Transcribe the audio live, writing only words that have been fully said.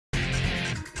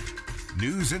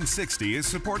News in 60 is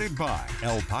supported by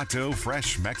El Pato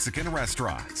Fresh Mexican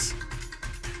Restaurants.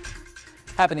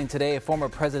 Happening today, former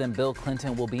President Bill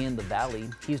Clinton will be in the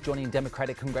Valley. He's joining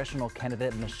Democratic congressional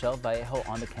candidate Michelle Vallejo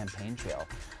on the campaign trail.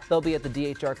 They'll be at the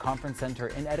DHR Conference Center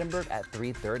in Edinburgh at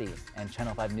 3:30. And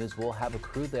Channel 5 News will have a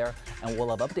crew there, and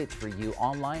we'll have updates for you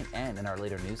online and in our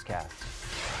later newscast.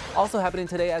 Also happening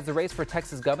today, as the race for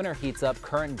Texas governor heats up,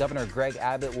 current Governor Greg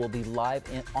Abbott will be live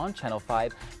on Channel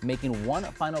 5, making one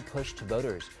final push to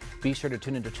voters. Be sure to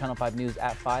tune into Channel 5 News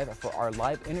at 5 for our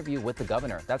live interview with the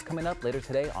governor. That's coming up later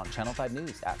today on Channel 5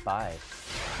 News at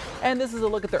 5. And this is a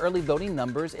look at the early voting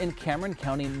numbers. In Cameron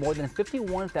County, more than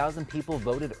 51,000 people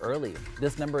voted early.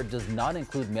 This number does not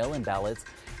include mail-in ballots.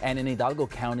 And in Hidalgo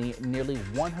County, nearly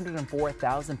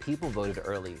 104,000 people voted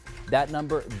early. That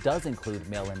number does include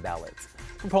mail-in ballots.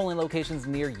 For polling locations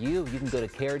near you, you can go to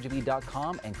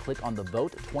KRGV.com and click on the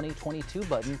Vote 2022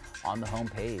 button on the home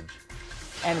page.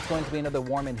 And it's going to be another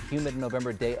warm and humid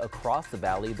November day across the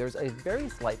valley. There's a very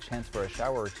slight chance for a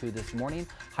shower or two this morning.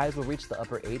 Highs will reach the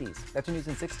upper 80s. That's your News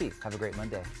in 60. Have a great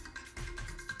Monday.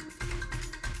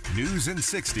 News in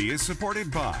 60 is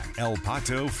supported by El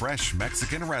Pato Fresh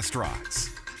Mexican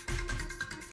Restaurants.